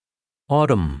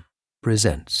Autumn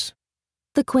presents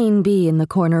The Queen Bee in the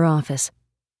Corner Office.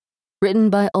 Written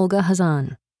by Olga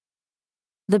Khazan.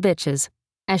 The bitches,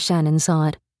 as Shannon saw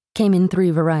it, came in 3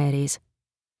 varieties.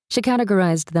 She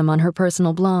categorized them on her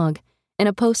personal blog in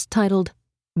a post titled,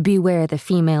 "Beware the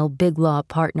Female Big Law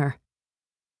Partner."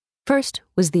 First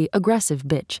was the aggressive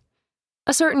bitch,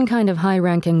 a certain kind of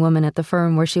high-ranking woman at the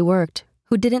firm where she worked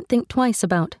who didn't think twice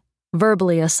about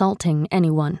verbally assaulting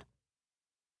anyone.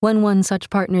 When one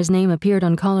such partner's name appeared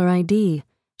on caller ID,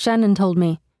 Shannon told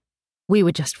me, we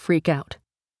would just freak out.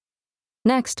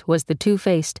 Next was the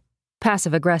two-faced,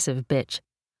 passive-aggressive bitch,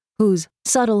 whose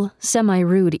subtle,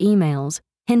 semi-rude emails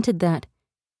hinted that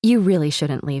you really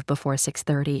shouldn't leave before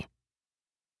 6:30.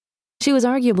 She was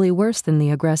arguably worse than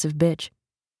the aggressive bitch,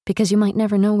 because you might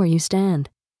never know where you stand.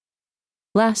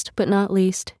 Last but not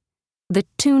least, the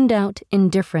tuned-out,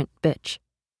 indifferent bitch,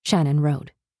 Shannon wrote,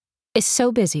 is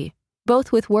so busy,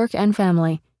 both with work and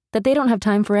family, that they don't have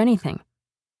time for anything.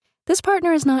 This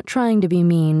partner is not trying to be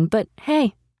mean, but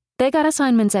hey, they got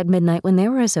assignments at midnight when they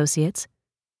were associates,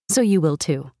 so you will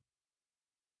too.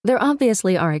 There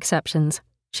obviously are exceptions,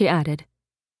 she added,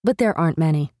 but there aren't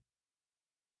many.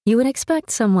 You would expect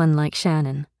someone like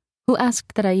Shannon, who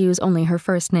asked that I use only her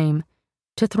first name,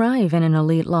 to thrive in an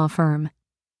elite law firm.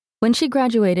 When she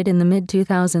graduated in the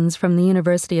mid-2000s from the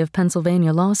University of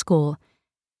Pennsylvania Law School,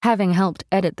 having helped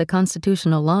edit the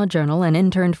Constitutional Law Journal and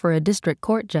interned for a district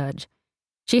court judge,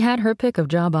 she had her pick of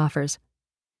job offers.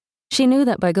 She knew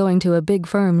that by going to a big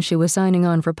firm she was signing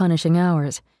on for punishing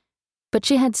hours, but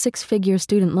she had 6-figure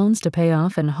student loans to pay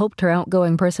off and hoped her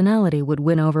outgoing personality would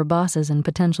win over bosses and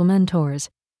potential mentors.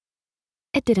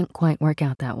 It didn't quite work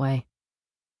out that way.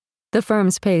 The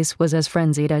firm's pace was as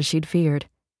frenzied as she'd feared.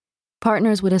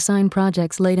 Partners would assign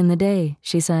projects late in the day,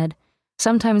 she said,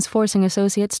 sometimes forcing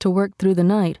associates to work through the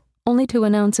night, only to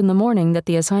announce in the morning that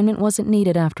the assignment wasn't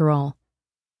needed after all.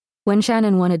 When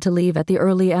Shannon wanted to leave at the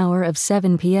early hour of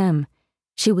 7 p.m.,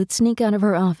 she would sneak out of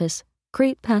her office,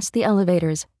 creep past the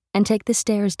elevators, and take the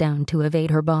stairs down to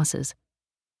evade her bosses.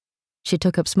 She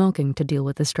took up smoking to deal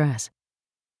with the stress.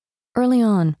 Early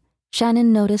on,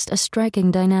 Shannon noticed a striking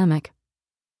dynamic.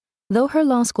 Though her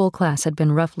law school class had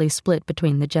been roughly split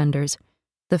between the genders,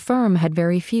 the firm had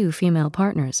very few female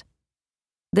partners.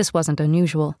 This wasn't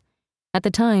unusual. At the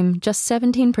time, just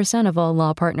 17% of all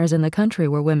law partners in the country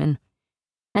were women,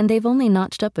 and they've only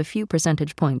notched up a few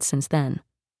percentage points since then.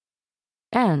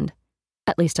 And,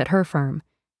 at least at her firm,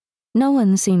 no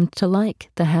one seemed to like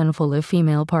the handful of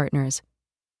female partners.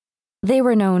 They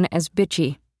were known as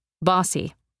bitchy,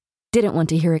 bossy, didn't want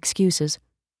to hear excuses,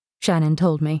 Shannon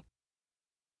told me.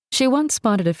 She once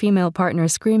spotted a female partner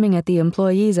screaming at the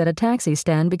employees at a taxi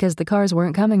stand because the cars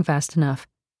weren't coming fast enough.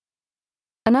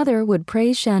 Another would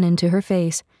praise Shannon to her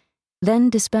face, then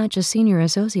dispatch a senior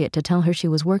associate to tell her she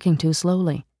was working too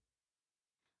slowly.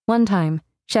 One time,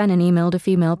 Shannon emailed a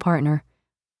female partner,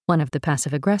 one of the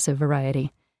passive-aggressive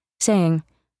variety, saying,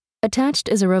 "Attached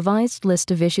is a revised list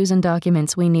of issues and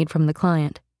documents we need from the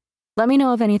client. Let me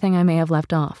know of anything I may have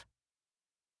left off."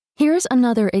 "Here's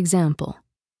another example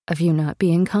of you not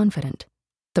being confident,"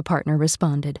 the partner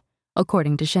responded,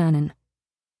 according to Shannon.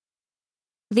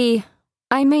 The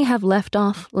 "I may have left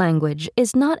off" language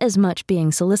is not as much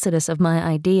being solicitous of my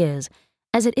ideas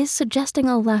as it is suggesting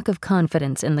a lack of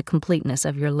confidence in the completeness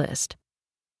of your list.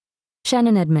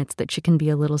 Shannon admits that she can be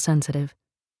a little sensitive,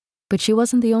 but she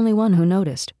wasn't the only one who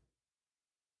noticed.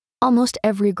 Almost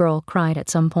every girl cried at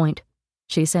some point,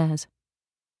 she says.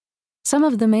 Some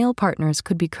of the male partners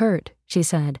could be curt, she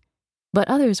said, but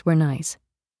others were nice.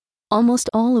 Almost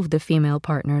all of the female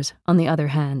partners, on the other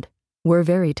hand, were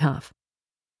very tough.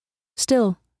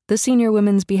 Still, the senior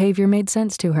women's behavior made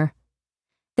sense to her.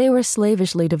 They were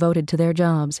slavishly devoted to their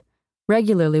jobs,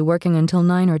 regularly working until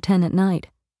 9 or 10 at night.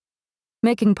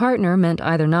 Making partner meant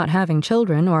either not having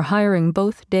children or hiring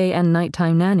both day and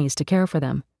nighttime nannies to care for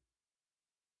them.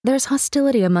 "There's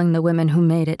hostility among the women who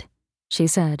made it," she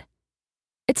said.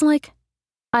 "It's like,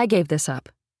 I gave this up.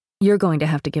 You're going to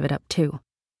have to give it up too."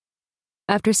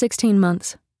 After 16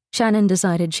 months, Shannon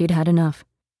decided she'd had enough.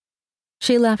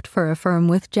 She left for a firm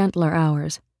with gentler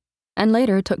hours, and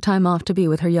later took time off to be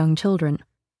with her young children.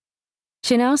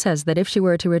 She now says that if she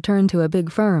were to return to a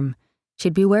big firm,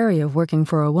 she'd be wary of working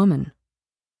for a woman.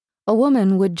 A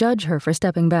woman would judge her for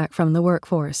stepping back from the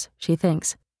workforce, she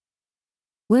thinks.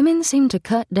 Women seem to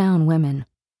cut down women.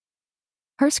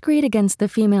 Her screed against the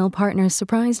female partners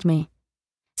surprised me,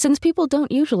 since people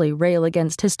don't usually rail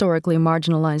against historically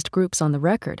marginalized groups on the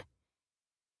record.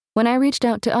 When I reached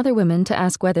out to other women to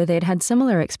ask whether they'd had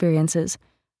similar experiences,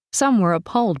 some were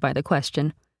appalled by the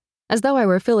question, as though I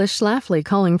were Phyllis Schlafly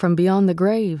calling from beyond the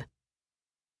grave.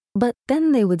 But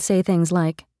then they would say things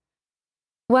like,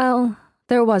 "Well,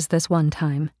 there was this one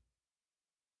time."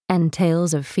 And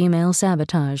tales of female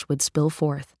sabotage would spill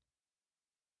forth.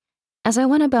 As I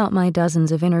went about my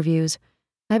dozens of interviews,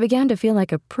 I began to feel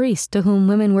like a priest to whom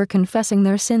women were confessing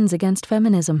their sins against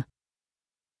feminism.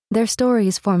 Their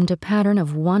stories formed a pattern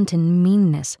of wanton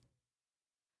meanness.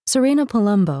 Serena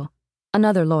Palumbo,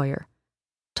 another lawyer,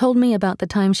 told me about the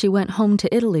time she went home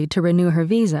to Italy to renew her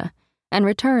visa and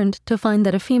returned to find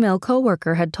that a female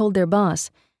coworker had told their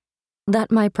boss that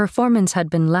my performance had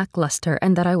been lackluster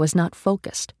and that I was not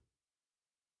focused.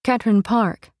 Catherine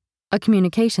Park, a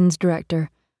communications director,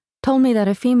 told me that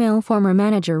a female former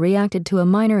manager reacted to a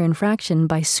minor infraction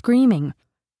by screaming,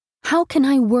 "How can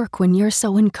I work when you're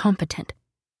so incompetent?"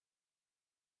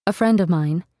 A friend of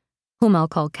mine, whom I'll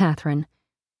call Catherine,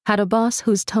 had a boss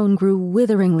whose tone grew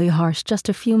witheringly harsh just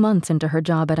a few months into her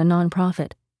job at a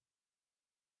nonprofit.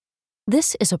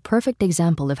 "This is a perfect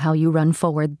example of how you run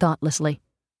forward thoughtlessly,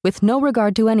 with no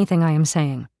regard to anything I am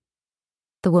saying,"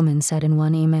 the woman said in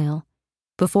one email,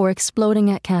 before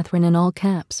exploding at Catherine in all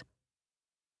caps.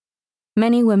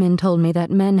 Many women told me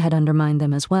that men had undermined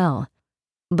them as well,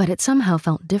 but it somehow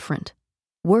felt different,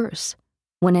 worse,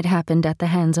 when it happened at the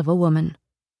hands of a woman,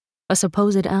 a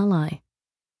supposed ally.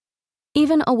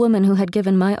 Even a woman who had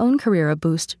given my own career a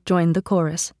boost joined the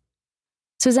chorus.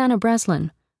 Susanna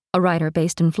Breslin, a writer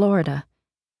based in Florida,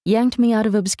 yanked me out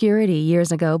of obscurity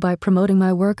years ago by promoting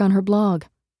my work on her blog.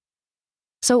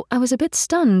 So I was a bit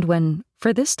stunned when,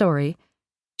 for this story,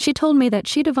 she told me that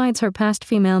she divides her past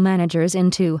female managers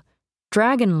into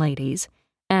dragon ladies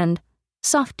and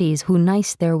softies who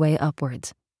nice their way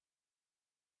upwards.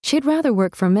 She'd rather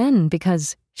work for men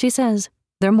because, she says,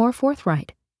 they're more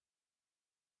forthright.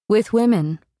 "With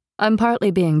women, I'm partly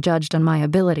being judged on my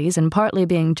abilities and partly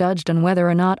being judged on whether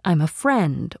or not I'm a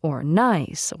friend or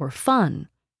nice or fun,"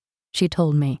 she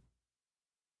told me.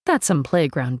 That's some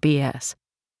playground BS.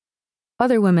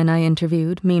 Other women I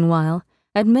interviewed, meanwhile,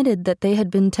 admitted that they had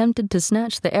been tempted to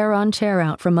snatch the Aeron chair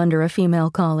out from under a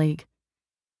female colleague.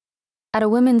 At a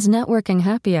women's networking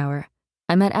happy hour,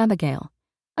 I met Abigail,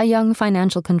 a young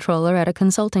financial controller at a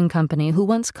consulting company who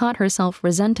once caught herself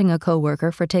resenting a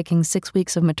coworker for taking 6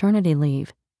 weeks of maternity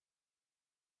leave.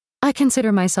 "I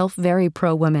consider myself very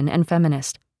pro-women and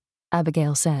feminist,"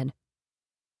 Abigail said.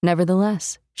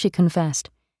 Nevertheless, she confessed,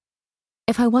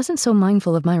 "If I wasn't so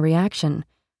mindful of my reaction,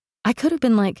 I could have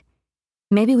been like,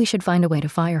 maybe we should find a way to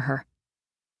fire her."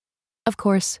 Of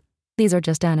course, these are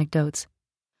just anecdotes.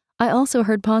 I also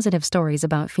heard positive stories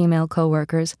about female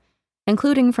coworkers,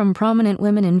 including from prominent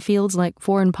women in fields like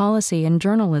foreign policy and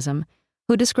journalism,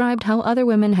 who described how other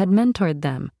women had mentored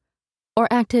them or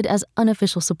acted as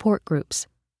unofficial support groups.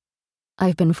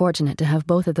 I've been fortunate to have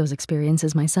both of those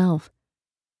experiences myself.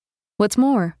 What's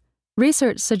more,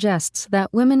 research suggests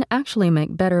that women actually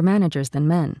make better managers than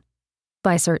men,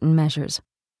 by certain measures.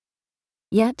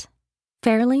 Yet,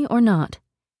 fairly or not,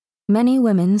 many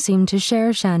women seem to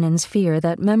share Shannon's fear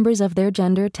that members of their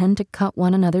gender tend to cut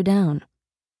one another down.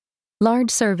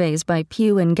 Large surveys by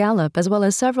Pew and Gallup, as well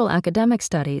as several academic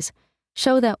studies,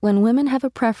 show that when women have a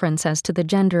preference as to the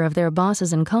gender of their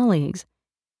bosses and colleagues,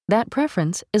 that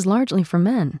preference is largely for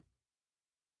men.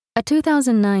 A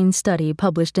 2009 study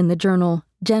published in the journal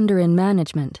Gender in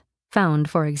Management found,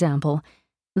 for example,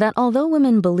 that although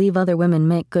women believe other women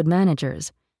make good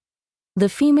managers, the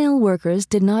female workers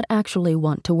did not actually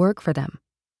want to work for them.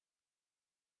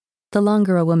 The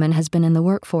longer a woman has been in the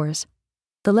workforce,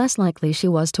 the less likely she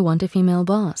was to want a female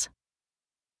boss.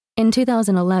 In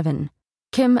 2011,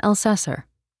 Kim Elsesser,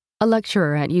 a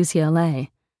lecturer at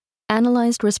UCLA,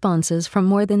 analyzed responses from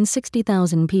more than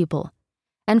 60,000 people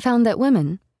and found that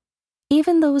women,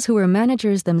 even those who were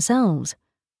managers themselves,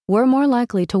 were more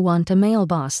likely to want a male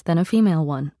boss than a female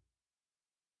one.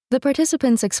 The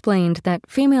participants explained that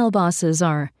female bosses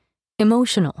are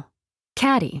emotional,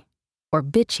 catty, or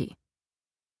bitchy.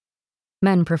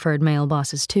 Men preferred male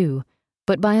bosses too,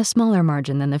 but by a smaller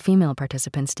margin than the female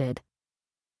participants did.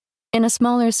 In a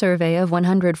smaller survey of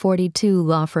 142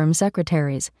 law firm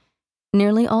secretaries,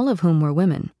 nearly all of whom were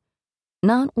women,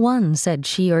 not one said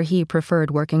she or he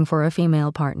preferred working for a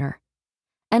female partner,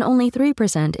 and only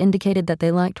 3% indicated that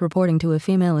they liked reporting to a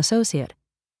female associate.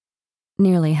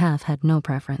 Nearly half had no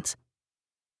preference.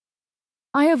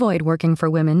 "I avoid working for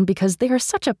women because they are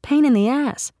such a pain in the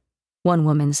ass," one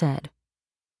woman said.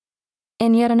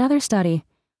 In yet another study,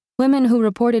 women who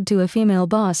reported to a female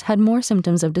boss had more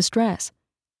symptoms of distress,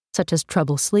 such as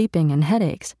trouble sleeping and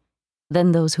headaches,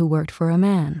 than those who worked for a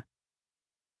man.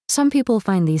 Some people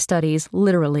find these studies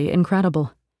literally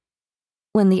incredible.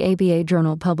 When the ABA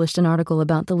Journal published an article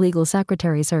about the legal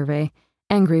secretary survey,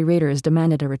 angry readers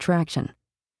demanded a retraction.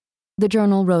 The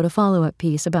journal wrote a follow-up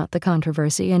piece about the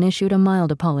controversy and issued a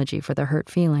mild apology for the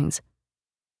hurt feelings.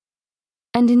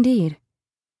 And indeed,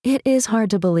 it is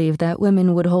hard to believe that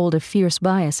women would hold a fierce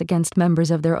bias against members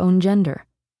of their own gender.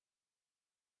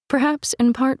 Perhaps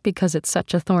in part because it's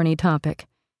such a thorny topic,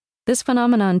 this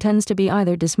phenomenon tends to be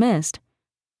either dismissed,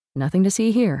 nothing to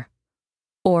see here,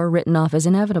 or written off as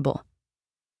inevitable.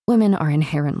 Women are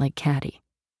inherently catty.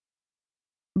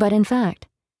 But in fact,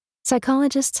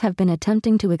 psychologists have been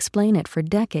attempting to explain it for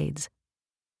decades,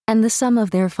 and the sum of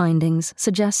their findings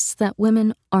suggests that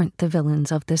women aren't the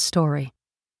villains of this story.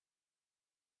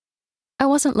 I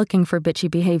wasn't looking for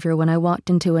bitchy behavior when I walked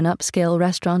into an upscale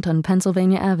restaurant on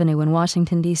Pennsylvania Avenue in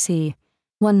Washington, D.C.,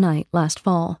 one night last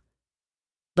fall.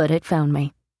 But it found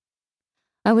me.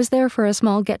 I was there for a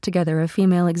small get-together of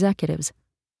female executives.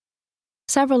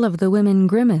 Several of the women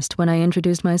grimaced when I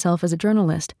introduced myself as a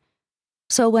journalist,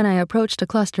 so when I approached a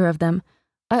cluster of them,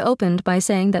 I opened by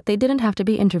saying that they didn't have to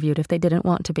be interviewed if they didn't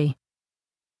want to be.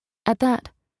 At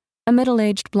that, a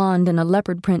middle-aged blonde in a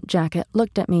leopard print jacket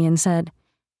looked at me and said,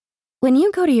 "When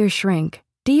you go to your shrink,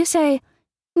 do you say,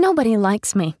 'Nobody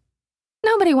likes me.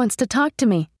 Nobody wants to talk to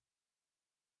me'?"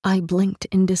 I blinked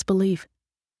in disbelief,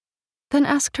 then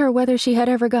asked her whether she had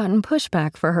ever gotten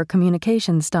pushback for her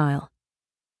communication style.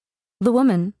 The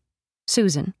woman,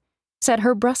 Susan, said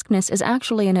her brusqueness is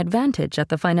actually an advantage at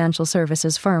the financial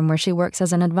services firm where she works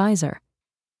as an advisor.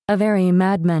 A very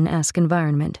Mad Men-esque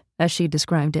environment, as she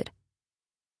described it.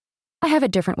 "I have a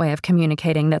different way of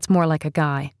communicating that's more like a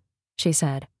guy," she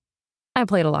said. "I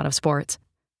played a lot of sports,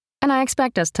 and I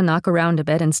expect us to knock around a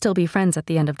bit and still be friends at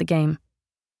the end of the game.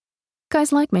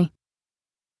 Guys like me."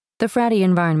 The fratty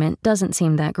environment doesn't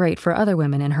seem that great for other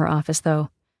women in her office, though.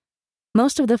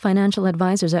 Most of the financial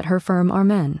advisors at her firm are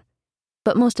men,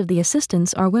 but most of the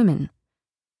assistants are women.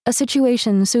 A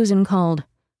situation Susan called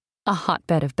a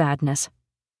hotbed of badness.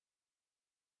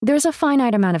 "There's a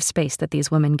finite amount of space that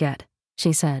these women get,"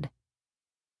 she said.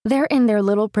 "They're in their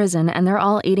little prison and they're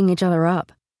all eating each other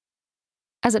up."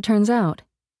 As it turns out,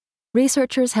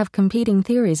 researchers have competing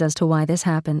theories as to why this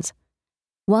happens.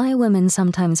 Why women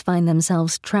sometimes find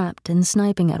themselves trapped and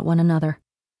sniping at one another.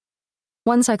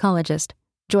 One psychologist,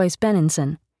 Joyce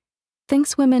Benenson,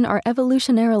 thinks women are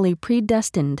evolutionarily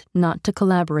predestined not to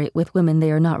collaborate with women they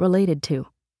are not related to.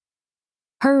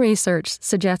 Her research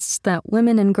suggests that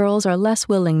women and girls are less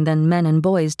willing than men and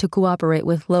boys to cooperate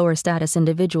with lower-status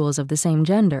individuals of the same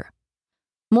gender,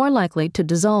 more likely to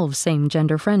dissolve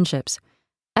same-gender friendships,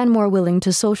 and more willing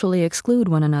to socially exclude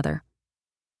one another.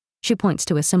 She points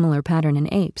to a similar pattern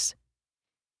in apes.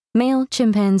 Male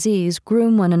chimpanzees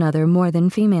groom one another more than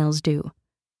females do,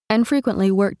 and frequently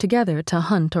work together to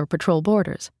hunt or patrol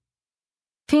borders.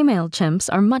 Female chimps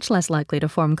are much less likely to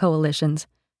form coalitions,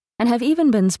 and have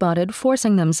even been spotted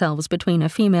forcing themselves between a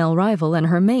female rival and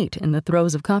her mate in the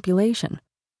throes of copulation.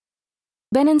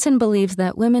 Benenson believes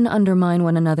that women undermine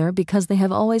one another because they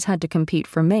have always had to compete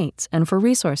for mates and for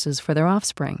resources for their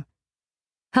offspring.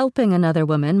 Helping another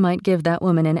woman might give that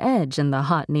woman an edge in the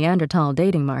hot Neanderthal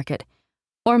dating market,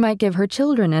 or might give her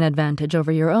children an advantage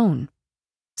over your own.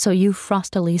 So you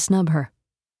frostily snub her.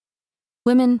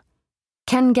 Women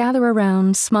can gather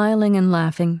around, smiling and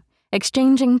laughing,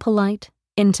 exchanging polite,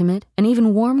 intimate, and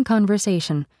even warm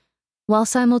conversation, while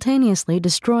simultaneously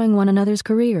destroying one another's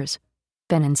careers,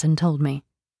 Benenson told me.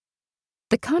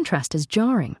 The contrast is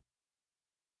jarring.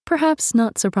 Perhaps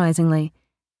not surprisingly,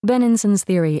 Benenson's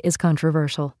theory is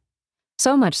controversial,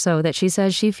 so much so that she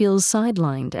says she feels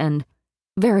sidelined and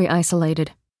very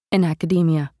isolated in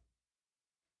academia.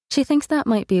 She thinks that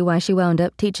might be why she wound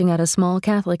up teaching at a small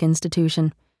Catholic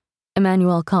institution,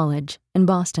 Emmanuel College, in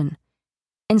Boston,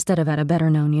 instead of at a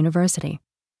better-known university.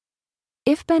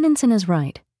 If Benenson is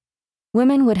right,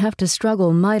 women would have to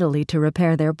struggle mightily to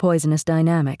repair their poisonous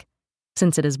dynamic,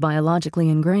 since it is biologically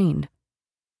ingrained.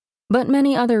 But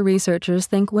many other researchers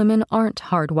think women aren't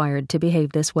hardwired to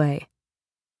behave this way.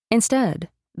 Instead,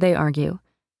 they argue,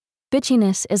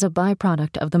 bitchiness is a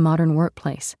byproduct of the modern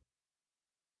workplace.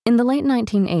 In the late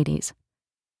 1980s,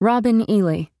 Robin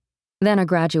Ely, then a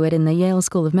graduate in the Yale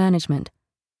School of Management,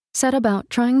 set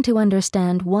about trying to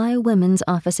understand why women's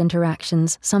office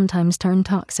interactions sometimes turn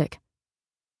toxic.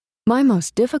 "My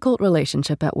most difficult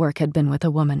relationship at work had been with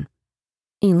a woman,"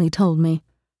 Ely told me.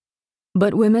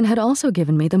 "But women had also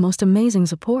given me the most amazing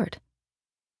support."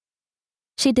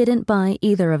 She didn't buy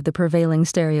either of the prevailing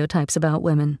stereotypes about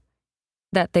women,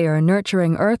 that they are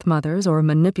nurturing earth mothers or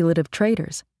manipulative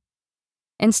traitors.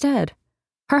 Instead,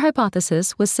 her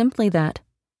hypothesis was simply that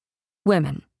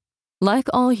women, like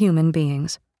all human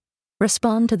beings,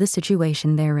 respond to the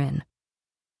situation they're in.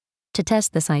 To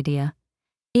test this idea,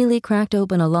 Ely cracked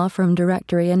open a law firm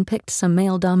directory and picked some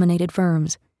male-dominated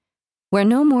firms, where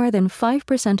no more than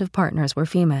 5% of partners were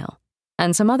female,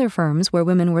 and some other firms where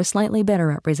women were slightly better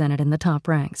represented in the top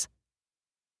ranks.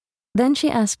 Then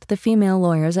she asked the female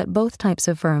lawyers at both types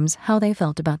of firms how they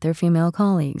felt about their female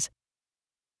colleagues.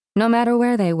 No matter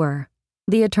where they were,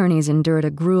 the attorneys endured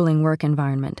a grueling work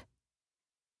environment.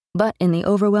 But in the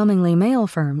overwhelmingly male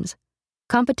firms,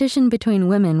 competition between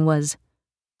women was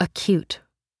acute,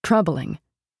 troubling,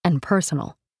 and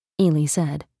personal, Ely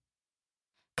said.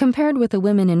 Compared with the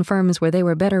women in firms where they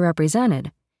were better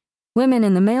represented, women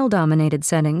in the male-dominated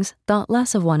settings thought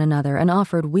less of one another and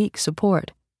offered weak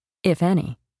support, if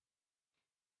any.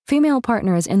 Female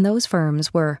partners in those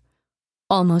firms were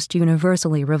almost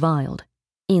universally reviled,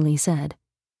 Ely said.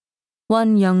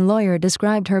 One young lawyer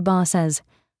described her boss as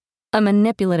a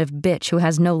manipulative bitch who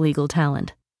has no legal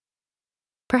talent.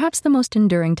 Perhaps the most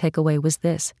enduring takeaway was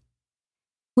this.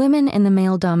 Women in the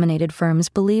male-dominated firms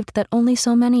believed that only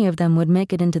so many of them would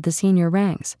make it into the senior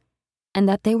ranks, and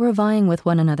that they were vying with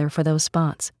one another for those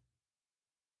spots.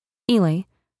 Ely,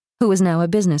 who was now a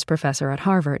business professor at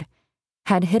Harvard,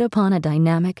 had hit upon a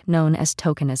dynamic known as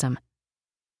tokenism.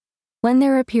 When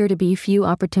there appear to be few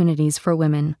opportunities for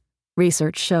women,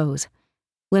 research shows,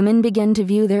 women begin to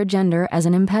view their gender as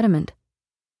an impediment.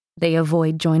 They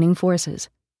avoid joining forces,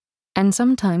 and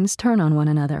sometimes turn on one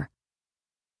another.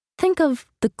 Think of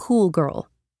the cool girl,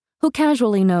 who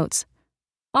casually notes,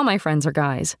 "All my friends are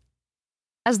guys,"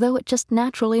 as though it just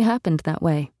naturally happened that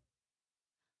way.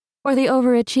 Or the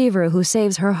overachiever who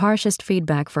saves her harshest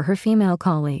feedback for her female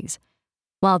colleagues,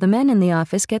 while the men in the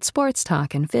office get sports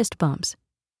talk and fist bumps.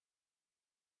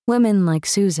 Women like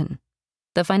Susan,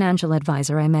 the financial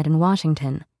advisor I met in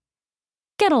Washington,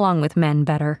 get along with men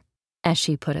better, as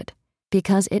she put it,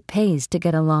 because it pays to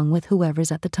get along with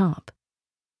whoever's at the top.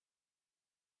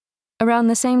 Around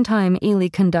the same time Ely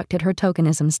conducted her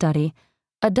tokenism study,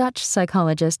 a Dutch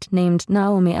psychologist named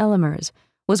Naomi Ellemers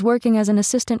was working as an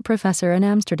assistant professor in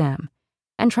Amsterdam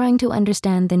and trying to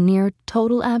understand the near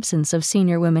total absence of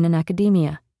senior women in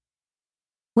academia.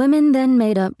 Women then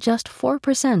made up just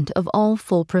 4% of all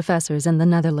full professors in the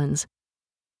Netherlands.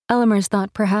 Ellemers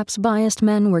thought perhaps biased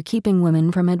men were keeping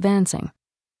women from advancing.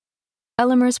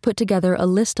 Ellemers put together a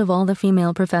list of all the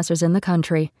female professors in the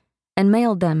country and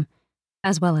mailed them,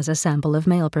 as well as a sample of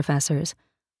male professors,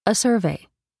 a survey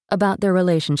about their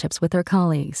relationships with their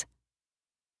colleagues.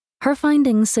 Her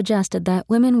findings suggested that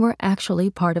women were actually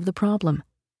part of the problem.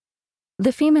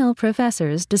 The female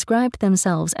professors described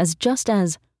themselves as just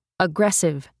as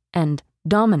aggressive and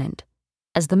dominant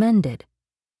as the men did.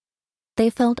 They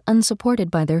felt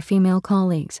unsupported by their female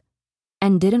colleagues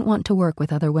and didn't want to work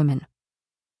with other women.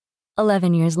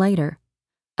 11 years later,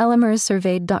 Ellemers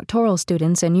surveyed doctoral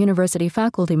students and university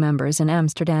faculty members in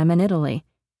Amsterdam and Italy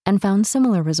and found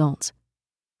similar results.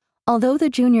 Although the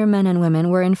junior men and women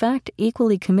were in fact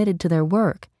equally committed to their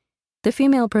work, the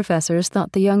female professors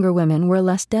thought the younger women were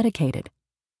less dedicated.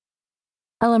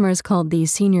 Ellemers called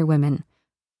these senior women,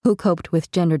 who coped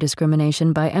with gender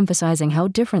discrimination by emphasizing how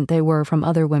different they were from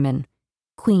other women,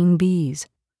 queen bees,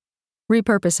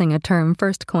 repurposing a term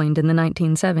first coined in the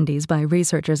 1970s by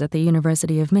researchers at the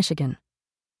University of Michigan.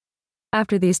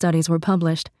 After these studies were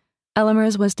published,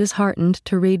 Ellemers was disheartened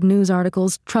to read news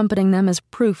articles trumpeting them as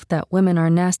proof that women are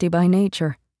nasty by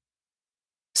nature.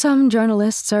 "Some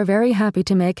journalists are very happy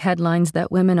to make headlines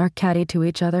that women are catty to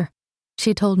each other,"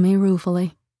 she told me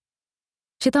ruefully.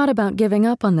 She thought about giving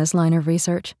up on this line of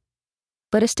research,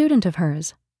 but a student of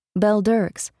hers, Belle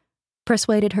Dirks,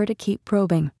 persuaded her to keep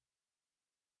probing.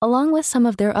 Along with some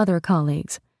of their other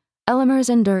colleagues, Ellemers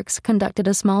and Dirks conducted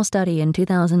a small study in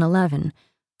 2011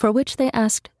 for which they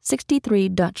asked 63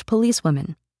 Dutch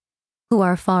policewomen, who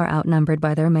are far outnumbered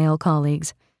by their male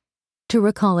colleagues, to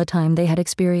recall a time they had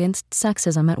experienced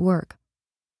sexism at work.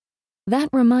 That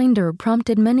reminder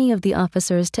prompted many of the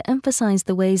officers to emphasize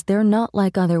the ways they're not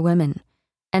like other women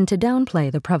and to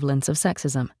downplay the prevalence of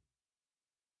sexism.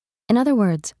 In other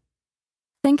words,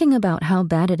 thinking about how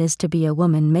bad it is to be a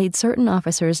woman made certain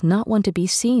officers not want to be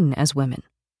seen as women.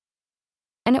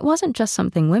 And it wasn't just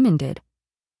something women did.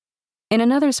 In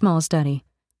another small study,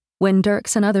 when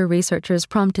Dirks and other researchers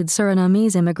prompted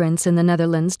Surinamese immigrants in the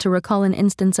Netherlands to recall an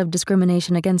instance of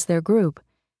discrimination against their group,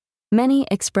 many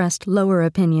expressed lower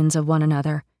opinions of one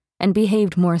another and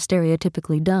behaved more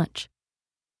stereotypically Dutch.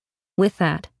 With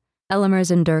that, Ellemers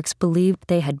and Dirks believed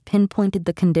they had pinpointed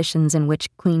the conditions in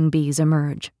which queen bees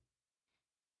emerge.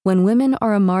 When women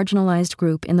are a marginalized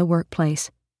group in the workplace,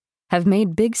 have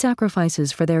made big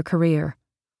sacrifices for their career,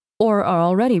 or are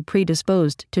already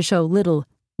predisposed to show little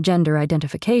gender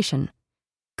identification,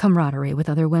 camaraderie with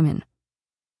other women.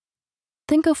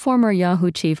 think of former Yahoo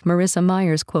chief Marissa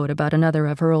Meyer's quote about another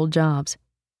of her old jobs.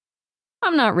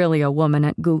 "I'm not really a woman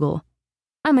at Google.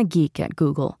 I'm a geek at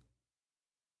Google."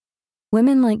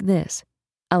 Women like this,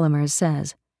 Ellemers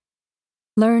says,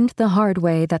 learned the hard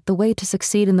way that the way to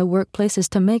succeed in the workplace is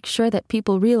to make sure that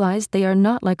people realize they are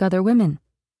not like other women.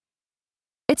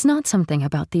 It's not something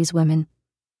about these women.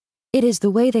 It is the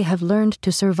way they have learned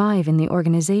to survive in the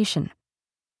organization.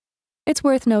 It's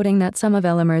worth noting that some of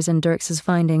Ellemers and Dirks'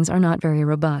 findings are not very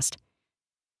robust,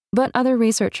 but other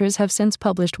researchers have since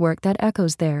published work that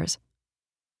echoes theirs.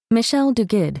 Michelle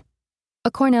Duguid,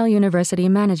 a Cornell University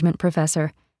management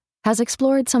professor, has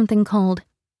explored something called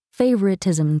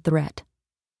favoritism threat,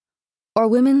 or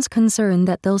women's concern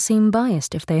that they'll seem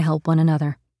biased if they help one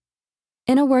another.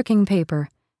 In a working paper,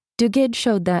 Duguid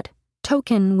showed that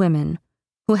token women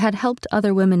who had helped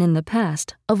other women in the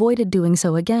past avoided doing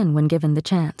so again when given the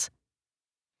chance.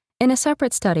 In a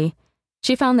separate study,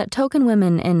 she found that token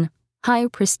women in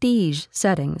high-prestige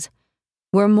settings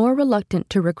were more reluctant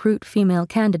to recruit female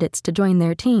candidates to join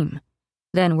their team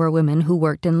than were women who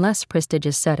worked in less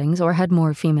prestigious settings or had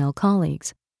more female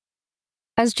colleagues.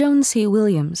 As Joan C.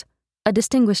 Williams, a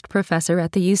distinguished professor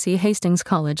at the UC Hastings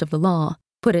College of the Law,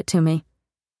 put it to me,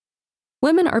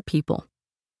 "Women are people.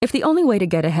 If the only way to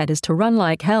get ahead is to run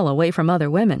like hell away from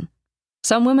other women,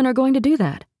 some women are going to do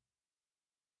that."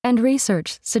 And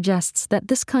research suggests that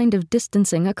this kind of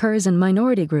distancing occurs in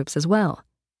minority groups as well,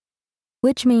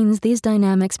 which means these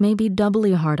dynamics may be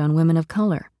doubly hard on women of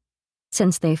color,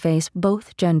 since they face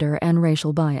both gender and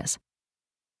racial bias.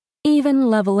 Even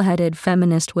level-headed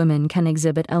feminist women can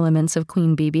exhibit elements of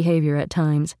queen bee behavior at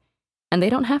times, and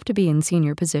they don't have to be in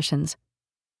senior positions.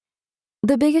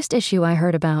 The biggest issue I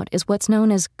heard about is what's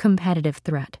known as competitive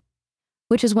threat,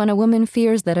 which is when a woman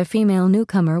fears that a female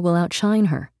newcomer will outshine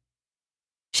her.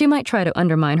 She might try to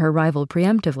undermine her rival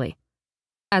preemptively,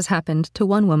 as happened to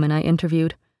one woman I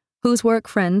interviewed, whose work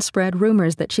friend spread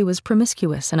rumors that she was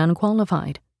promiscuous and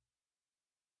unqualified.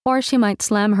 Or she might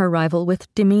slam her rival with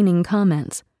demeaning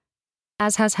comments,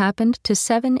 as has happened to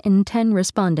 7 in 10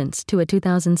 respondents to a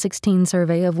 2016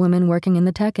 survey of women working in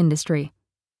the tech industry.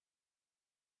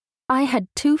 "I had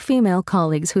 2 female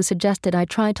colleagues who suggested I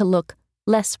try to look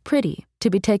less pretty to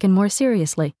be taken more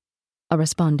seriously," a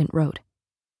respondent wrote.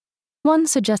 One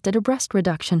suggested a breast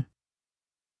reduction.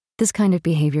 This kind of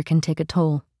behavior can take a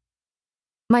toll.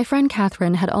 My friend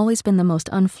Catherine had always been the most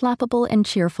unflappable and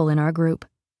cheerful in our group.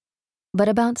 But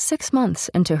about 6 months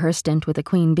into her stint with the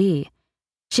queen bee,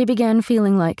 she began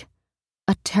feeling like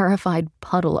a terrified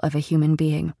puddle of a human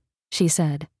being, she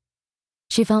said.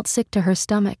 She felt sick to her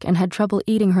stomach and had trouble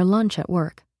eating her lunch at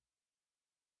work.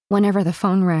 "Whenever the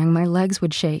phone rang, my legs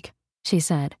would shake," she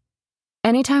said.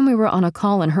 "Anytime we were on a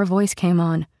call and her voice came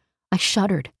on, I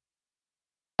shuddered."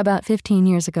 About 15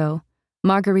 years ago,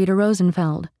 Margarita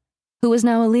Rosenfeld, who was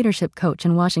now a leadership coach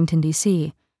in Washington,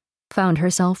 D.C., found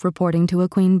herself reporting to a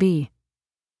queen bee.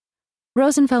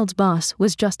 Rosenfeld's boss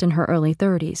was just in her early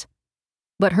 30s,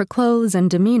 but her clothes and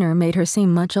demeanor made her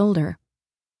seem much older.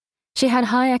 She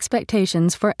had high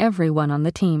expectations for everyone on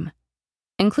the team,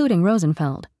 including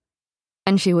Rosenfeld,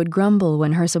 and she would grumble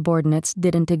when her subordinates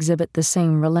didn't exhibit the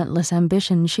same relentless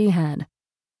ambition she had.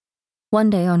 One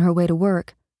day on her way to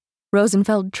work,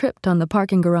 Rosenfeld tripped on the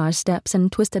parking garage steps and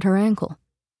twisted her ankle.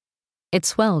 It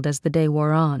swelled as the day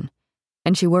wore on,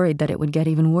 and she worried that it would get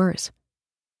even worse.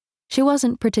 She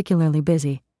wasn't particularly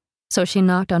busy, so she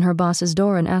knocked on her boss's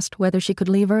door and asked whether she could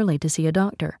leave early to see a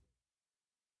doctor.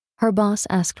 Her boss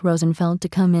asked Rosenfeld to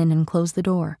come in and close the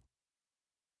door.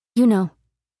 "You know,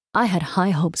 I had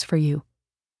high hopes for you,"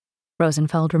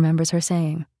 Rosenfeld remembers her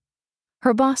saying.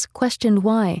 Her boss questioned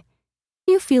why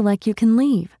you feel like you can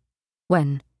leave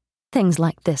when things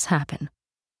like this happen.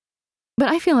 "But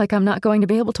I feel like I'm not going to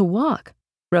be able to walk,"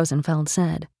 Rosenfeld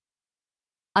said.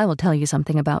 "I will tell you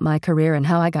something about my career and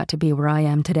how I got to be where I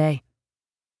am today,"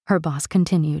 her boss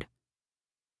continued.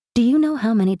 "Do you know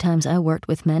how many times I worked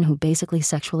with men who basically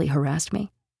sexually harassed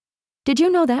me? Did you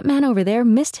know that man over there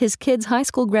missed his kid's high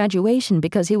school graduation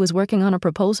because he was working on a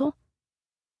proposal?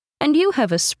 And you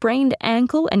have a sprained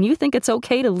ankle and you think it's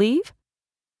okay to leave?"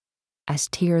 As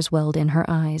tears welled in her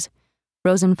eyes,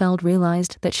 Rosenfeld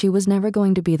realized that she was never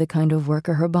going to be the kind of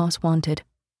worker her boss wanted.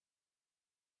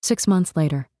 6 months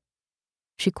later,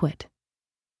 she quit.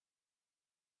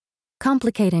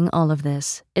 Complicating all of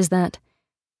this is that,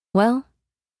 well,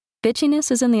 bitchiness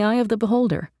is in the eye of the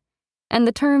beholder, and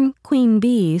the term queen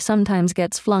bee sometimes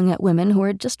gets flung at women who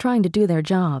are just trying to do their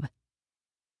job.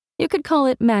 You could call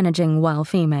it managing while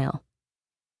female.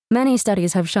 Many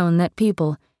studies have shown that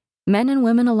people, men and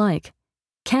women alike,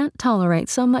 can't tolerate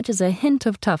so much as a hint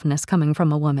of toughness coming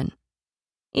from a woman,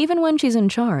 even when she's in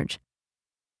charge.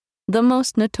 The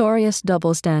most notorious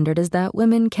double standard is that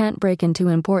women can't break into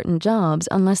important jobs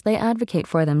unless they advocate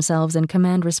for themselves and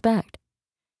command respect.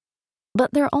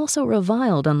 But they're also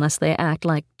reviled unless they act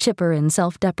like chipper and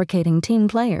self-deprecating team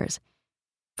players,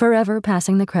 forever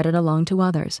passing the credit along to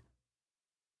others.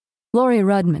 Laurie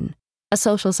Rudman, a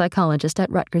social psychologist at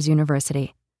Rutgers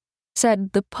University,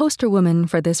 said the poster woman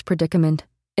for this predicament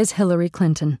is Hillary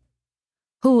Clinton,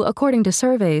 who, according to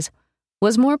surveys,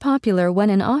 was more popular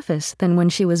when in office than when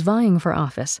she was vying for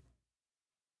office.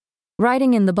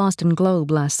 Writing in the Boston Globe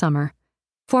last summer,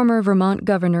 former Vermont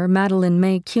Governor Madeleine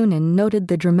May Kunin noted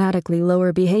the dramatically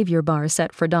lower behavior bar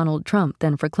set for Donald Trump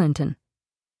than for Clinton.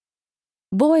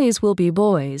 Boys will be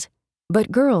boys,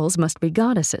 but girls must be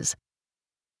goddesses.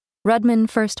 Rudman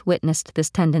first witnessed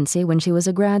this tendency when she was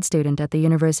a grad student at the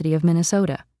University of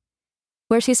Minnesota,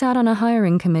 where she sat on a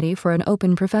hiring committee for an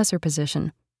open professor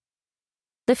position.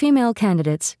 The female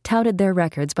candidates touted their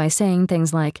records by saying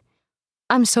things like,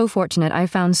 "I'm so fortunate I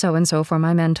found so-and-so for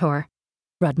my mentor,"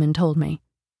 Rudman told me.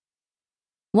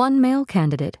 One male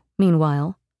candidate,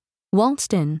 meanwhile,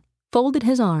 waltzed in, folded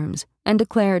his arms, and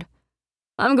declared,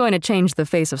 "I'm going to change the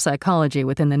face of psychology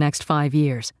within the next 5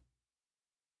 years."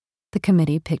 The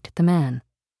committee picked the man.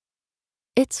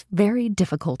 "It's very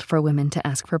difficult for women to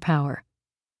ask for power,"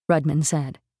 Rudman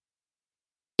said.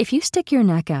 "If you stick your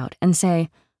neck out and say,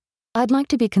 'I'd like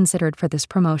to be considered for this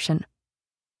promotion,'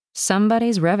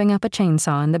 somebody's revving up a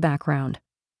chainsaw in the background."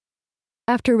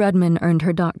 After Rudman earned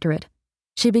her doctorate,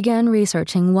 she began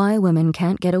researching why women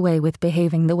can't get away with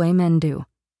behaving the way men do.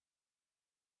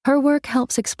 Her work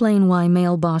helps explain why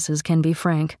male bosses can be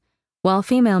frank, while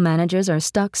female managers are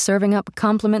stuck serving up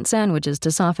compliment sandwiches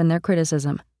to soften their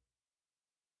criticism.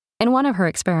 In one of her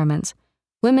experiments,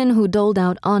 women who doled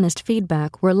out honest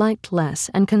feedback were liked less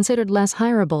and considered less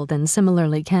hireable than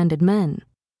similarly candid men.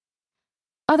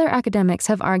 Other academics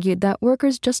have argued that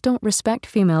workers just don't respect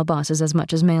female bosses as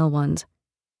much as male ones,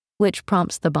 which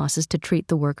prompts the bosses to treat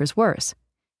the workers worse,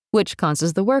 which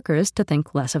causes the workers to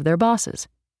think less of their bosses,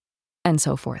 and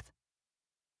so forth.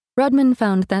 Rudman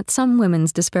found that some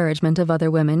women's disparagement of other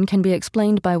women can be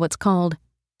explained by what's called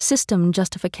system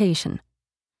justification,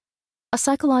 a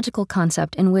psychological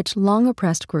concept in which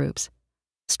long-oppressed groups,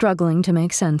 struggling to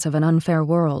make sense of an unfair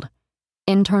world,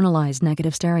 internalize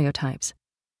negative stereotypes.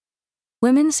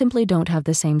 Women simply don't have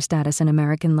the same status in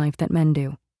American life that men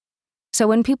do. So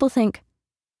when people think,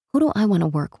 "Who do I want to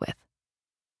work with?"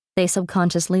 they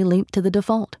subconsciously leap to the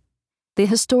default, the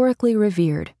historically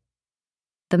revered,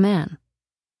 the man.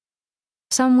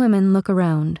 Some women look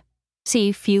around,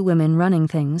 see few women running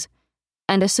things,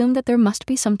 and assume that there must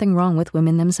be something wrong with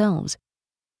women themselves.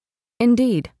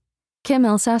 Indeed, Kim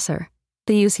Elsesser,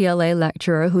 the UCLA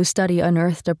lecturer whose study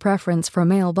unearthed a preference for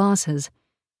male bosses,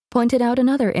 pointed out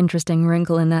another interesting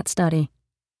wrinkle in that study.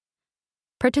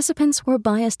 Participants were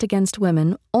biased against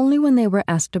women only when they were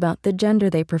asked about the gender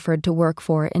they preferred to work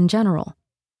for in general.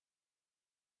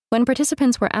 When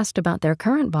participants were asked about their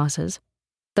current bosses,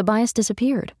 the bias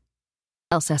disappeared,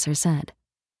 Elsesser said.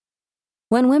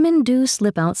 When women do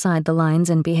slip outside the lines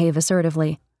and behave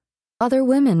assertively, other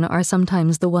women are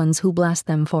sometimes the ones who blast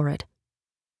them for it.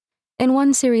 In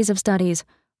one series of studies,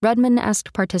 Rudman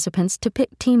asked participants to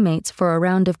pick teammates for a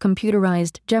round of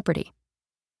computerized Jeopardy!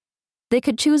 They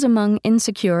could choose among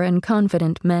insecure and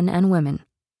confident men and women.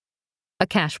 A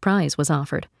cash prize was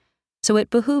offered, so it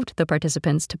behooved the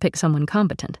participants to pick someone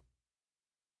competent.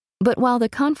 But while the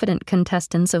confident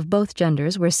contestants of both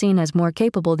genders were seen as more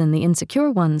capable than the insecure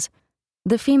ones,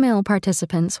 the female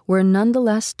participants were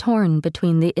nonetheless torn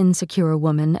between the insecure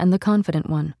woman and the confident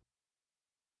one.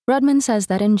 Rudman says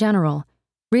that in general,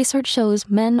 research shows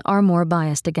men are more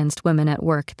biased against women at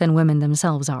work than women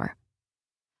themselves are.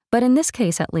 But in this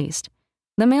case, at least,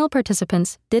 the male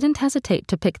participants didn't hesitate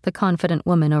to pick the confident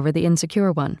woman over the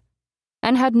insecure one,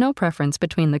 and had no preference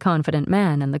between the confident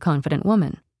man and the confident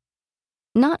woman.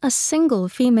 Not a single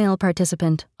female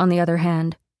participant, on the other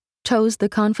hand, chose the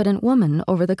confident woman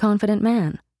over the confident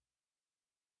man.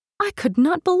 "I could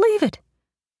not believe it,"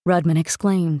 Rudman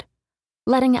exclaimed,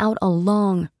 letting out a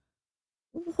long,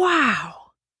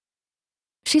 "Wow."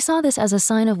 She saw this as a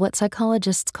sign of what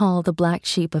psychologists call the black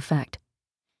sheep effect,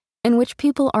 in which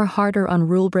people are harder on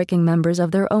rule-breaking members of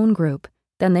their own group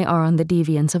than they are on the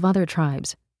deviants of other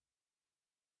tribes.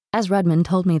 As Rudman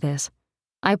told me this,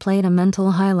 I played a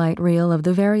mental highlight reel of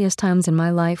the various times in my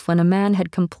life when a man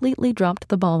had completely dropped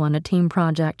the ball on a team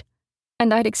project,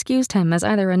 and I'd excused him as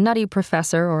either a nutty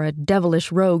professor or a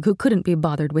devilish rogue who couldn't be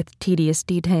bothered with tedious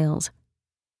details.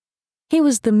 He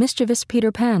was the mischievous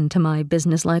Peter Pan to my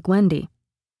businesslike Wendy.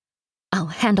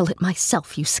 "I'll handle it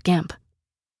myself, you scamp."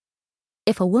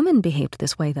 If a woman behaved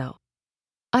this way, though,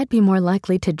 I'd be more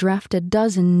likely to draft a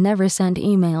dozen never-sent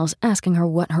emails asking her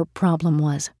what her problem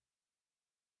was.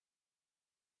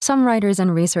 Some writers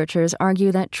and researchers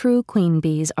argue that true queen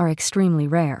bees are extremely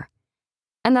rare,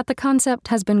 and that the concept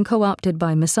has been co-opted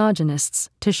by misogynists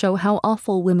to show how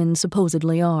awful women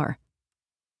supposedly are.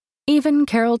 Even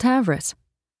Carol Tavris,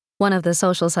 one of the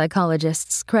social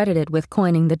psychologists credited with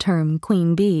coining the term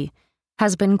queen bee,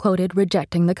 has been quoted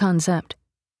rejecting the concept.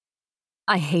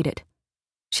 "I hate it,"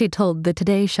 she told the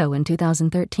Today Show in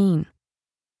 2013.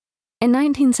 In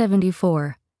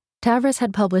 1974, Tavris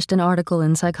had published an article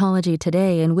in Psychology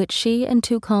Today in which she and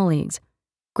two colleagues,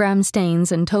 Graham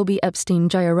Staines and Toby Epstein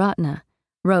Jayaratna,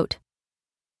 wrote,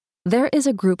 "There is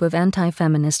a group of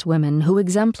anti-feminist women who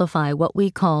exemplify what we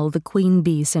call the queen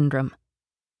bee syndrome.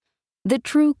 The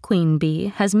true queen bee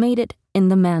has made it in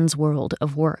the man's world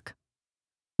of work,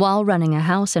 while running a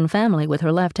house and family with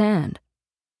her left hand.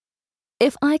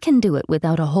 If I can do it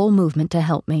without a whole movement to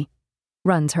help me,"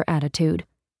 runs her attitude,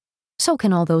 "so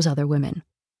can all those other women."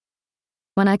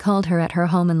 When I called her at her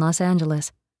home in Los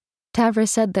Angeles, Tavris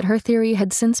said that her theory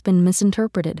had since been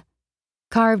misinterpreted,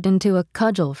 carved into a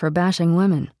cudgel for bashing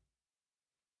women.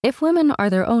 If women are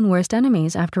their own worst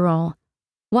enemies, after all,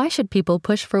 why should people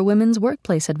push for women's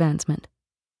workplace advancement?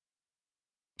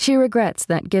 She regrets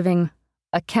that giving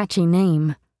a catchy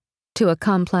name to a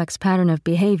complex pattern of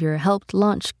behavior helped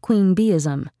launch queen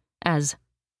beeism as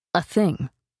a thing,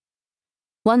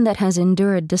 one that has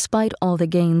endured despite all the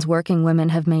gains working women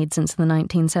have made since the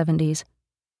 1970s.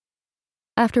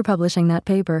 After publishing that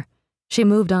paper, she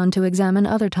moved on to examine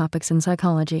other topics in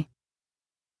psychology.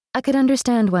 I could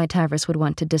understand why Tavris would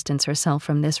want to distance herself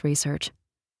from this research.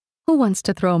 Who wants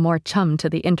to throw more chum to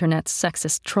the internet's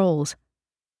sexist trolls?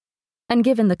 And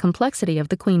given the complexity of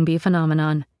the queen bee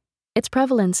phenomenon, its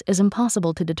prevalence is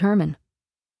impossible to determine.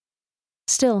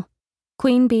 Still,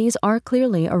 queen bees are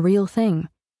clearly a real thing,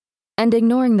 and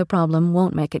ignoring the problem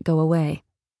won't make it go away.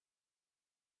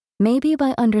 Maybe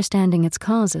by understanding its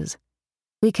causes,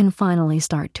 we can finally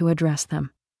start to address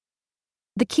them.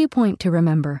 The key point to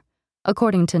remember,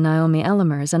 according to Naomi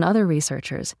Ellemers and other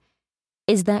researchers,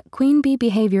 is that queen bee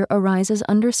behavior arises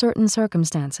under certain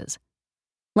circumstances,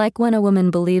 like when a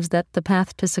woman believes that the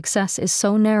path to success is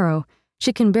so narrow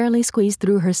she can barely squeeze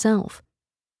through herself,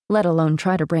 let alone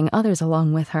try to bring others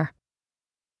along with her.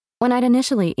 When I'd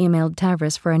initially emailed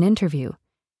Tavris for an interview,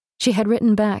 she had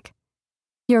written back,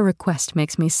 "Your request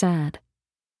makes me sad."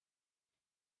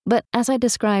 But as I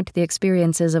described the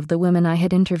experiences of the women I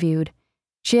had interviewed,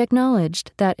 she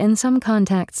acknowledged that in some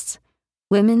contexts,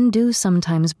 women do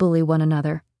sometimes bully one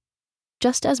another,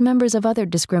 just as members of other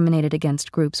discriminated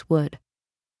against groups would.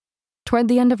 Toward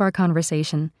the end of our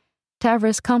conversation,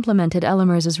 Tavris complimented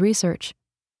Ellemers' research.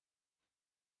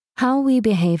 "How we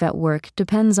behave at work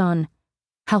depends on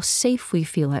how safe we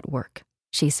feel at work,"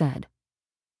 she said.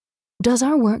 "Does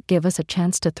our work give us a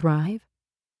chance to thrive?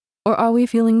 Or are we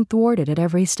feeling thwarted at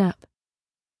every step?"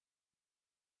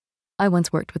 I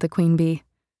once worked with a queen bee,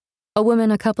 a woman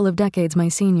a couple of decades my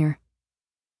senior.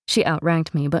 She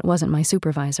outranked me but wasn't my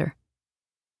supervisor.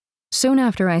 Soon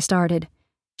after I started,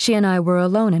 she and I were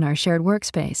alone in our shared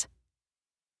workspace.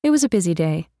 It was a busy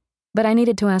day, but I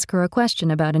needed to ask her a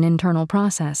question about an internal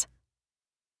process.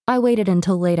 I waited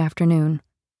until late afternoon,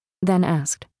 then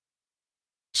asked.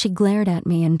 She glared at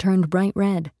me and turned bright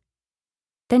red.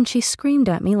 Then she screamed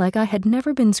at me like I had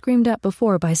never been screamed at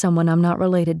before by someone I'm not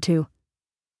related to.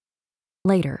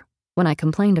 Later, when I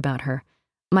complained about her,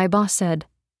 my boss said,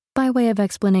 by way of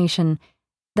explanation,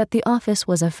 that the office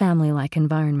was a family-like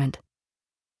environment.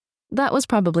 That was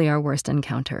probably our worst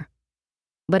encounter.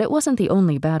 But it wasn't the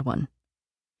only bad one.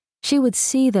 She would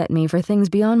seethe at me for things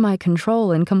beyond my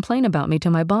control and complain about me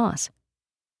to my boss.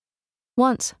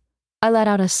 Once, I let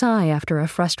out a sigh after a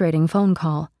frustrating phone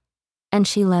call, and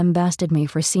she lambasted me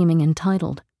for seeming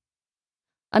entitled.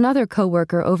 Another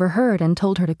coworker overheard and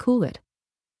told her to cool it.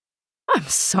 "I'm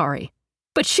sorry,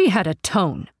 but she had a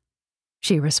tone,"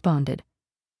 she responded,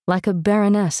 like a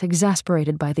baroness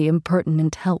exasperated by the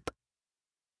impertinent help.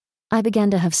 I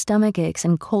began to have stomach aches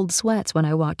and cold sweats when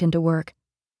I walked into work.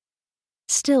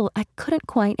 Still, I couldn't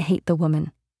quite hate the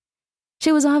woman.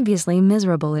 She was obviously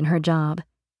miserable in her job,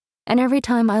 and every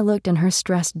time I looked in her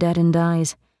stressed, deadened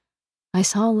eyes, I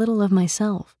saw little of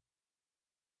myself.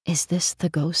 Is this the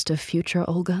ghost of future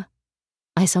Olga?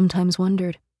 I sometimes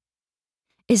wondered.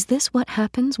 Is this what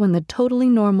happens when the totally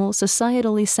normal,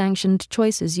 societally sanctioned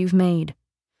choices you've made?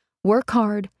 Work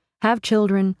hard, have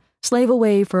children, slave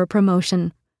away for a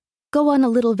promotion, go on a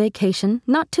little vacation,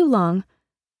 not too long,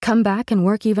 come back and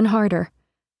work even harder.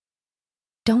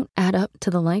 Don't add up to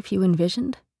the life you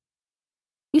envisioned?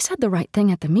 You said the right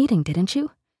thing at the meeting, didn't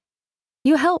you?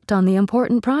 You helped on the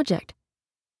important project.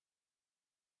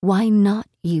 Why not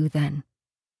you, then?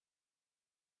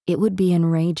 It would be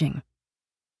enraging.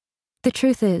 The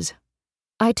truth is,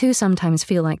 I too sometimes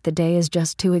feel like the day is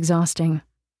just too exhausting,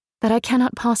 that I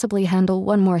cannot possibly handle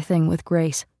one more thing with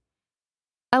grace.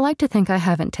 I like to think I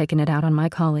haven't taken it out on my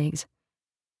colleagues.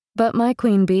 But my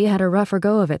queen bee had a rougher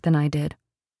go of it than I did,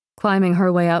 climbing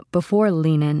her way up before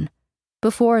lean-in,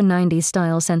 before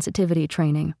 90s-style sensitivity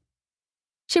training.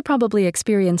 She probably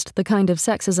experienced the kind of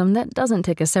sexism that doesn't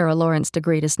take a Sarah Lawrence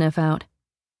degree to sniff out.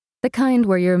 The kind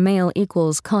where your male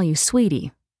equals call you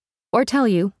sweetie, or tell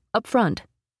you, up front,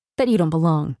 that you don't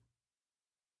belong.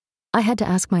 I had to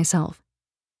ask myself,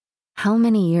 how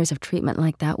many years of treatment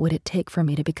like that would it take for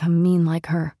me to become mean like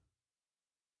her?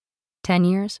 10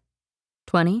 years?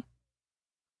 20?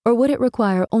 Or would it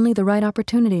require only the right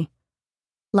opportunity,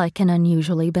 like an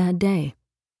unusually bad day,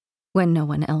 when no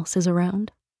one else is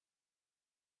around?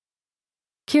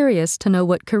 Curious to know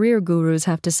what career gurus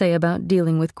have to say about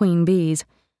dealing with queen bees,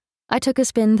 I took a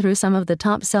spin through some of the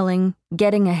top-selling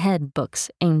Getting Ahead books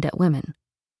aimed at women.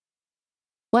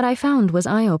 What I found was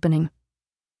eye-opening,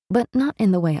 but not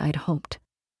in the way I'd hoped.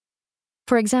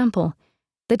 For example,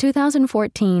 the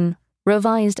 2014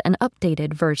 revised and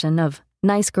updated version of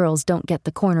Nice Girls Don't Get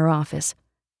the Corner Office,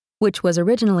 which was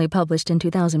originally published in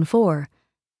 2004,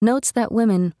 notes that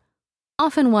women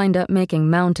often wind up making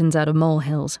mountains out of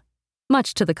molehills,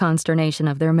 much to the consternation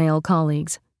of their male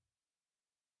colleagues.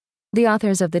 The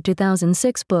authors of the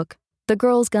 2006 book, The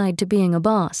Girl's Guide to Being a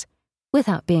Boss,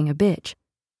 Without Being a Bitch,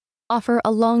 offer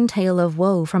a long tale of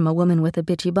woe from a woman with a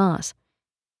bitchy boss,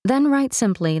 then write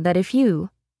simply that if you,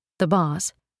 the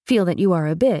boss, feel that you are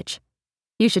a bitch,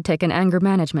 you should take an anger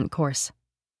management course.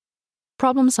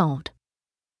 Problem solved.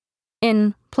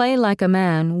 In Play Like a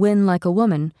Man, Win Like a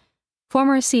Woman,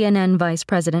 former CNN Vice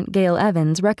President Gail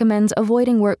Evans recommends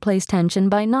avoiding workplace tension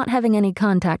by not having any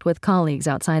contact with colleagues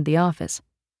outside the office.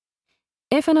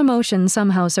 If an emotion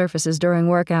somehow surfaces during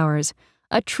work hours,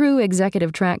 a true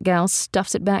executive track gal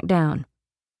stuffs it back down.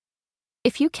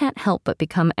 If you can't help but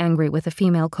become angry with a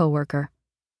female coworker,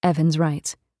 Evans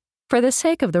writes, for the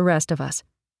sake of the rest of us,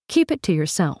 keep it to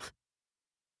yourself.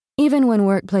 Even when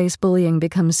workplace bullying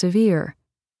becomes severe,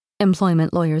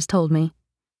 employment lawyers told me,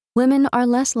 women are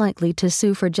less likely to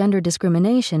sue for gender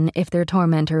discrimination if their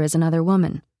tormentor is another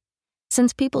woman,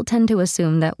 since people tend to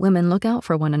assume that women look out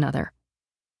for one another.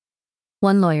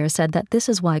 One lawyer said that this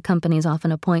is why companies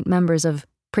often appoint members of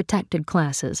protected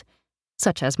classes,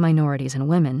 such as minorities and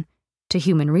women, to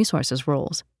human resources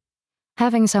roles.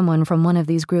 Having someone from one of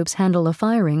these groups handle a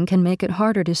firing can make it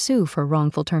harder to sue for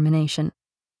wrongful termination.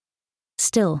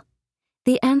 Still,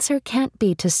 the answer can't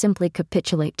be to simply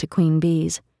capitulate to queen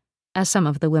bees, as some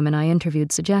of the women I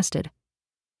interviewed suggested.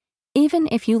 Even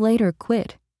if you later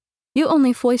quit, you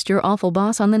only foist your awful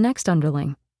boss on the next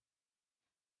underling.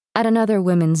 At another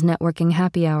women's networking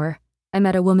happy hour, I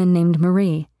met a woman named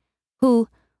Marie, who,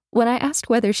 when I asked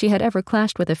whether she had ever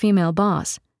clashed with a female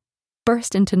boss,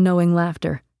 burst into knowing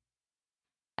laughter.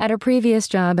 At her previous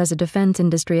job as a defense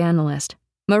industry analyst,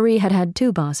 Marie had had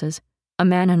two bosses, a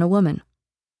man and a woman.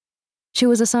 She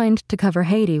was assigned to cover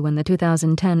Haiti when the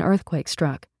 2010 earthquake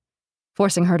struck,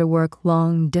 forcing her to work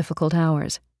long, difficult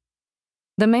hours.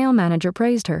 The male manager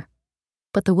praised her,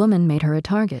 but the woman made her a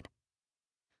target.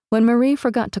 When Marie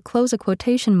forgot to close a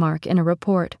quotation mark in a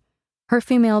report, her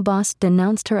female boss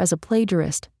denounced her as a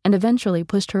plagiarist and eventually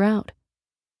pushed her out.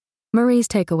 Marie's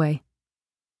takeaway: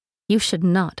 you should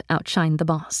not outshine the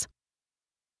boss.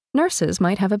 Nurses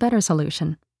might have a better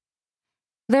solution.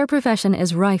 Their profession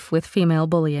is rife with female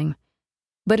bullying,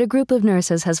 but a group of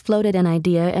nurses has floated an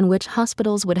idea in which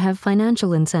hospitals would have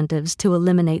financial incentives to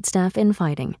eliminate staff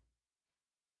infighting.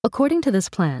 According to this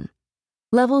plan,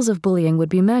 levels of bullying would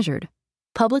be measured,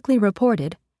 publicly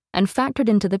reported, and factored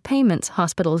into the payments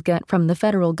hospitals get from the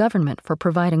federal government for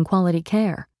providing quality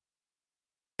care.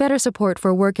 Better support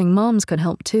for working moms could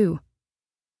help too.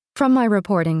 From my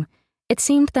reporting, it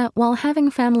seemed that while having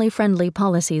family-friendly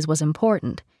policies was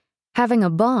important, having a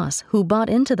boss who bought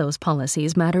into those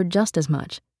policies mattered just as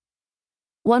much.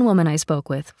 One woman I spoke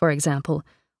with, for example,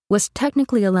 was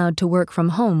technically allowed to work from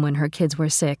home when her kids were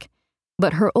sick,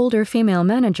 but her older female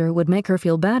manager would make her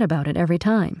feel bad about it every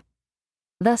time,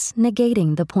 thus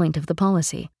negating the point of the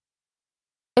policy.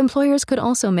 Employers could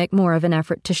also make more of an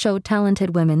effort to show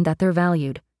talented women that they're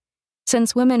valued,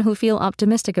 since women who feel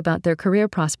optimistic about their career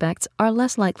prospects are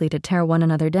less likely to tear one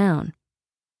another down.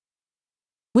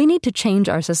 We need to change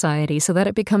our society so that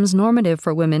it becomes normative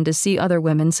for women to see other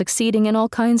women succeeding in all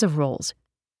kinds of roles,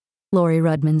 Lori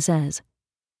Rudman says.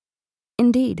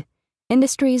 Indeed,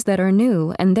 industries that are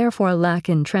new and therefore lack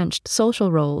entrenched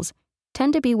social roles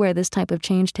tend to be where this type of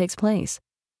change takes place.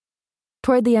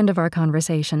 Toward the end of our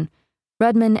conversation,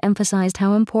 Redmond emphasized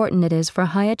how important it is for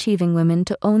high-achieving women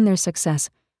to own their success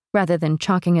rather than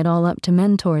chalking it all up to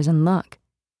mentors and luck,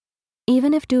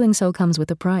 even if doing so comes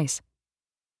with a price.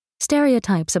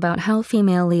 Stereotypes about how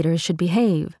female leaders should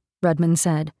behave, Redmond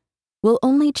said, will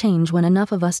only change when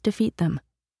enough of us defeat them.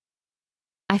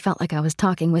 I felt like I was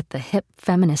talking with the hip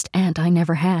feminist aunt I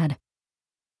never had.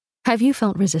 Have you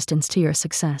felt resistance to your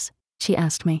success? She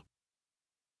asked me.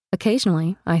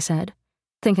 Occasionally, I said,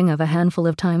 thinking of a handful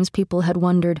of times people had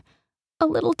wondered, a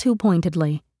little too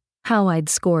pointedly, how I'd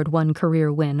scored one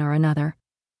career win or another.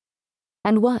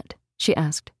 And what, she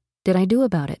asked, did I do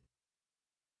about it?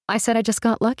 I said I just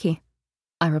got lucky,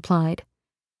 I replied,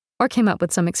 or came up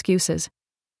with some excuses.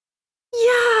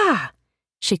 Yeah,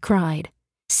 she cried.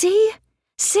 See?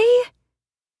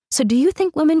 So do you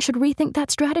think women should rethink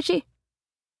that strategy?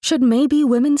 Should maybe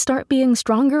women start being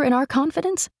stronger in our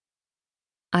confidence?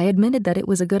 I admitted that it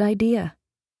was a good idea,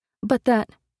 but that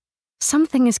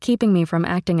something is keeping me from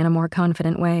acting in a more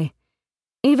confident way,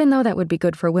 even though that would be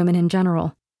good for women in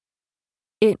general.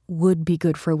 It would be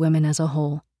good for women as a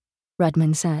whole,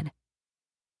 Redmond said.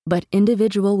 But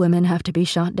individual women have to be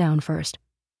shot down first.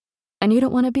 And you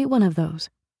don't want to be one of those.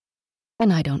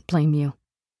 And I don't blame you.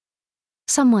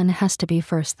 Someone has to be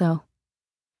first, though.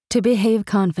 To behave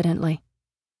confidently.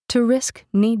 To risk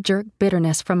knee-jerk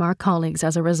bitterness from our colleagues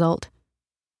as a result.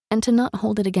 And to not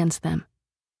hold it against them.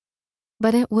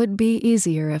 But it would be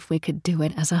easier if we could do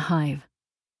it as a hive.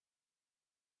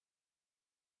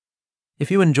 If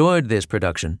you enjoyed this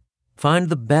production, find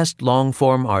the best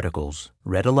long-form articles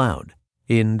read aloud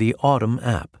in the Autumn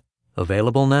app,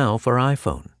 available now for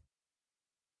iPhone.